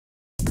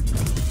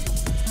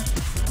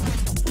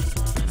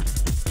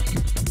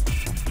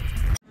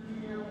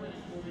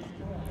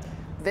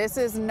This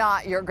is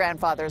not your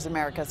grandfather's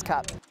America's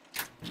Cup.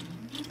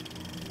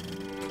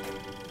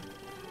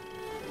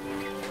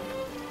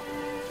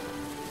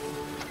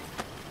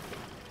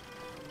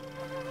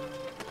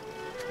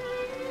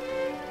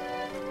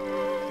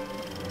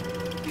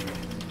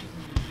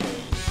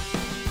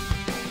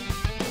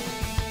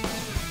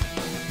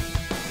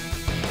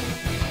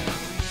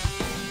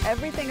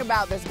 Everything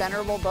about this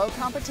venerable boat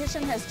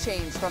competition has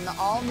changed, from the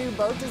all-new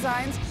boat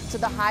designs to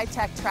the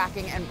high-tech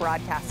tracking and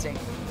broadcasting.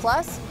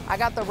 Plus, I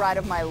got the ride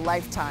of my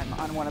lifetime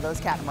on one of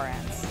those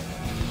catamarans.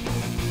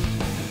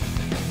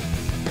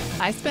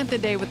 I spent the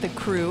day with the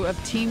crew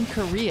of Team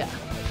Korea.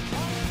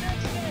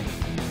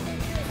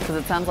 Because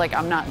it sounds like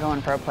I'm not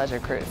going for a pleasure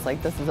cruise.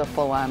 Like, this is a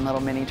full-on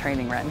little mini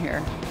training run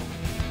here.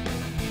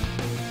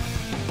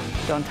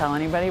 Don't tell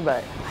anybody,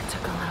 but I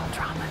took a little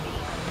Dramamine.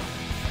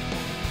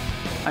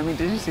 I mean,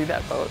 did you see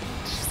that boat?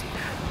 Did you see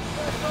that?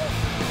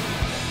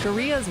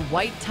 Korea's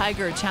White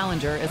Tiger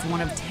Challenger is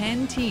one of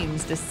 10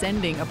 teams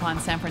descending upon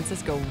San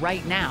Francisco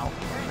right now,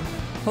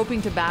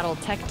 hoping to battle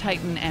tech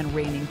titan and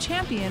reigning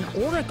champion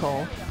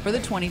Oracle for the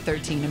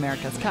 2013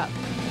 America's Cup.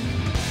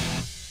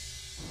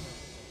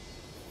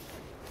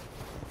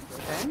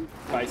 Okay.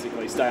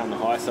 Basically, stay on the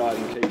high side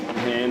and keep one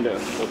hand or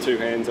two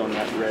hands on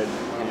that red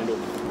handle.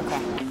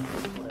 Okay.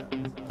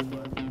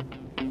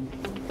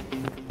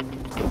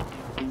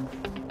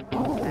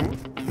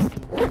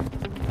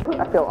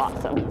 I feel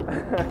awesome.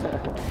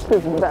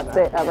 This is the best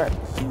day ever.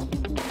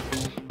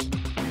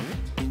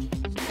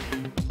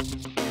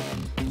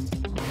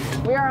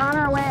 We are on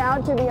our way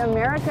out to the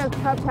America's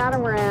Cup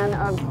catamaran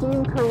of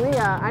Team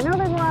Korea. I know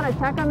there's a lot of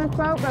tech on this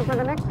boat, but for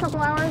the next couple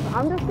hours,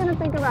 I'm just going to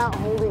think about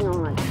holding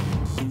on.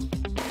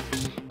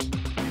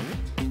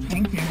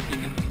 Thank you.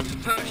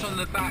 Perch on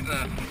the back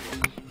there.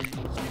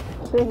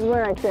 This is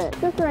where I sit.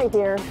 Just right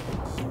here.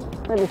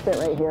 Let me sit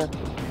right here.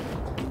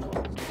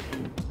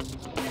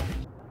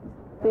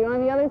 See you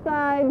on the other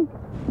side.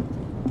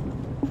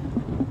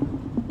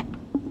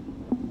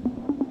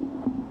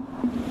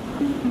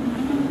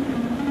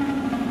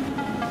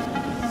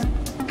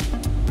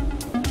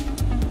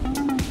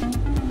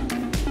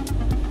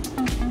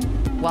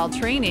 While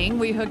training,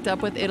 we hooked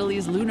up with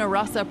Italy's Luna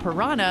Rossa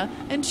Piranha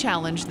and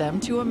challenged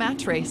them to a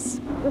match race.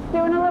 Just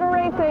doing a little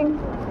racing.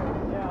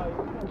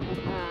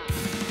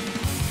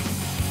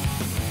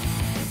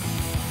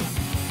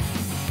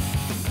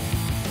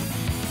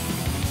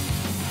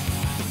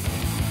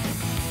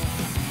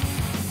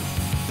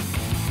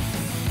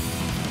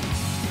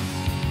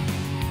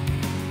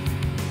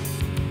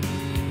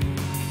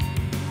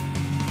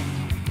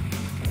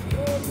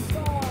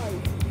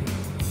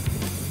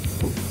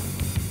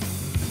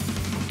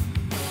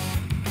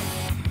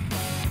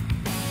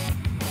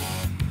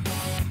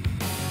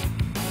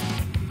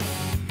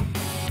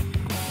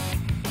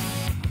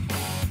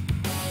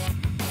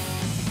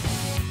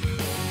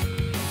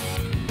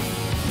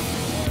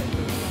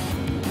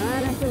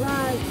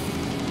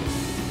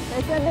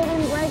 They said they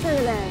didn't break her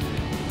today.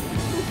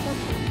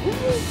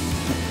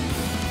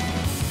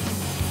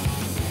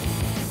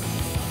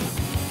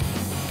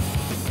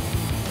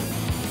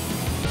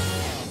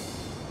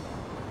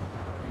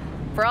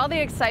 For all the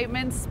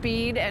excitement,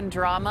 speed, and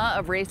drama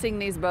of racing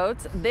these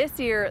boats, this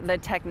year the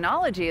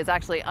technology is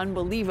actually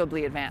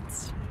unbelievably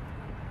advanced.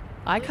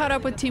 I caught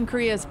up with Team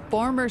Korea's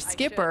former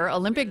skipper,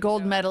 Olympic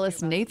gold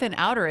medalist Nathan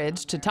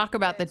Outeridge, to talk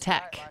about the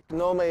tech.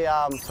 Normally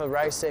for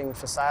racing,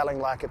 for sailing,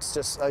 like it's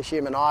just a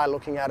human eye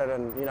looking at it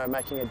and, you know,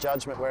 making a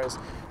judgment, whereas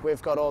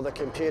we've got all the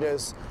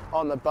computers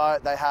on the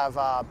boat. They have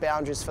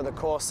boundaries for the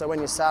course, so when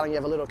you're sailing you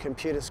have a little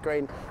computer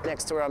screen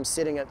next to where I'm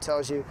sitting. It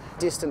tells you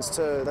distance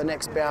to the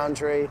next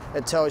boundary.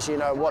 It tells you,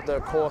 what the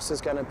course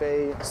is going to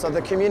be. So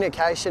the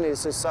communication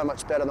is just so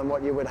much better than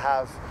what you would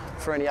have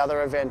for any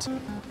other event.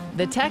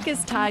 The tech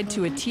is tied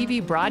to a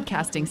TV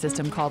broadcasting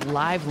system called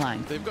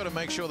Liveline. They've got to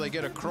make sure they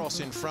get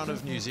across in front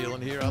of New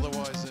Zealand here,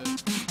 otherwise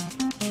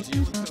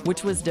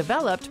which was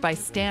developed by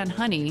Stan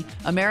Honey,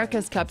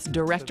 America's Cup's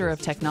Director of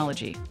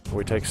Technology.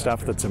 We take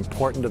stuff that's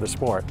important to the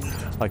sport,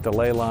 like the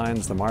ley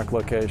lines, the mark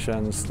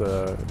locations,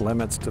 the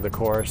limits to the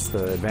course,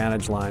 the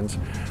advantage lines,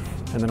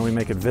 and then we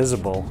make it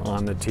visible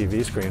on the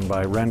TV screen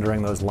by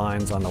rendering those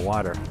lines on the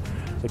water.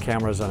 The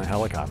camera's on a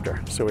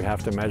helicopter, so we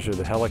have to measure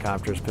the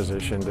helicopter's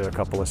position to a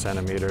couple of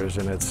centimeters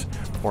and its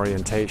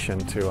orientation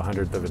to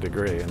 1/100 of a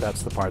degree, and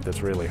that's the part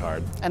that's really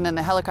hard. And then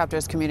the helicopter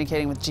is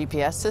communicating with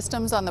GPS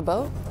systems on the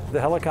boat?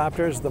 The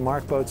helicopters, the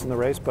mark boats, and the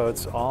race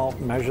boats all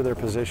measure their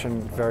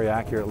position very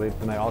accurately,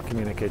 and they all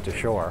communicate to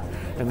shore.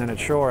 And then at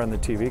shore in the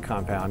TV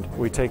compound,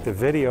 we take the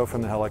video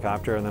from the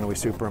helicopter and then we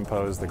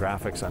superimpose the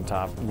graphics on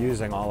top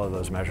using all of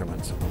those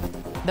measurements.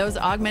 Those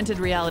augmented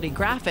reality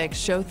graphics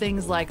show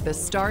things like the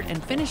start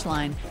and finish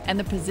line and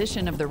the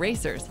position of the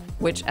racers,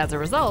 which as a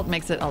result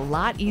makes it a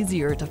lot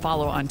easier to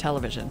follow on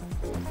television.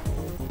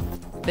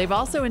 They've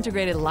also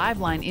integrated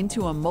Liveline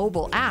into a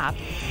mobile app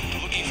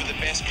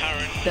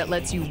that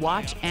lets you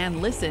watch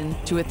and listen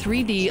to a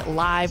 3D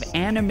live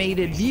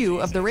animated view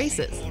of the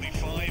races.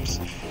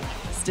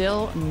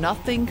 Still,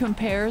 nothing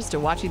compares to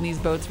watching these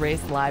boats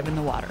race live in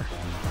the water.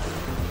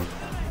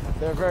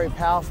 They're a very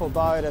powerful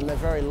boat and they're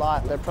very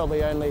light. They're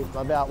probably only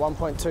about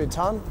 1.2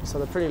 tonne, so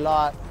they're pretty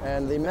light,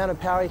 and the amount of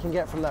power you can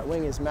get from that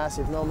wing is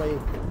massive. Normally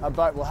a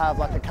boat will have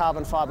like a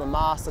carbon fibre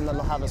mast and then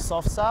they'll have a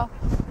soft sail,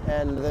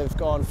 and they've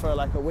gone for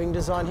like a wing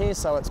design here,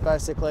 so it's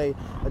basically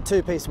a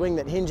two-piece wing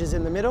that hinges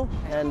in the middle,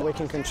 and we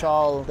can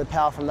control the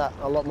power from that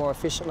a lot more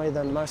efficiently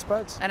than most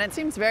boats. And it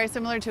seems very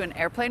similar to an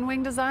airplane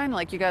wing design,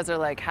 like you guys are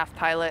like half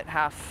pilot,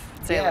 half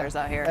sailors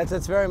out here.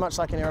 It's very much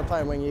like an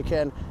airplane wing. You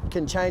can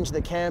change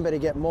the camber to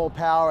get more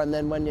power, and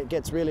then when it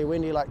gets really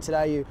windy like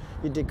today,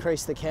 you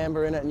decrease the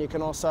camber in it, and you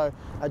can also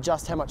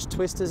adjust how much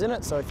twist is in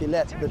it. So if you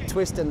let the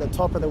twist in the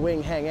top of the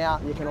wing hang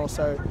out, you can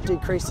also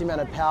decrease the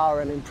amount of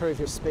power and improve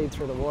your speed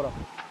through the water.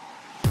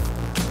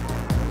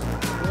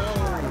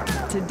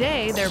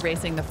 Today, they're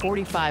racing the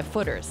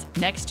 45-footers.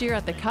 Next year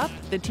at the Cup,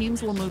 the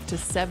teams will move to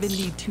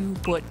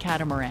 72-foot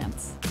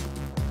catamarans.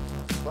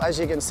 As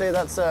you can see,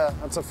 that's a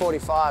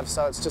 45,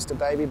 so it's just a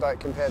baby boat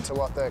compared to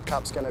what the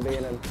Cup's going to be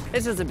in. And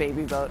it's just a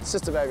baby boat. It's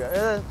just a baby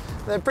boat.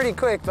 They're pretty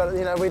quick, but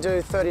you know, we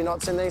do 30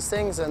 knots in these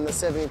things, and the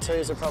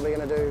 72s are probably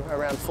going to do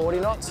around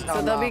 40 knots.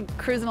 So they'll be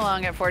cruising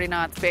along at 40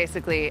 knots,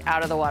 basically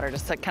out of the water,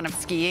 just like kind of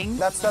skiing?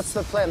 That's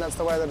the plan. That's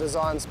the way the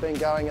design's been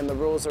going, and the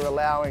rules are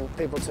allowing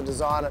people to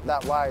design it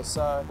that way.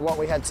 So what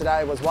we had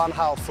today was one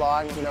hull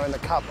flying. You know, in the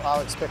Cup,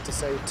 I'll expect to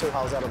see two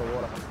hulls out of the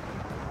water.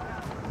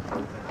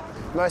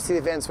 Most of the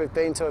events we've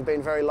been to have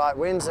been very light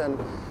winds, and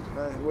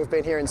we've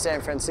been here in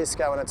San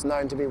Francisco and it's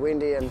known to be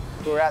windy, and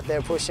we were out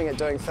there pushing it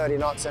doing 30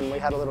 knots and we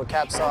had a little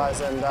capsize,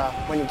 and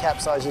when you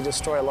capsize you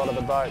destroy a lot of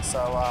the boat, so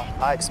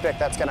I expect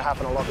that's going to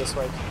happen a lot this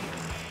week.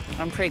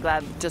 I'm pretty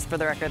glad, just for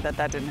the record,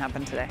 that didn't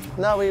happen today.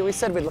 No, we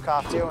said we'd look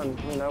after you, and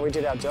you know, we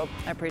did our job.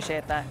 I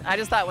appreciate that. I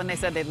just thought when they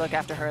said they'd look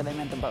after her, they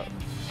meant the boat.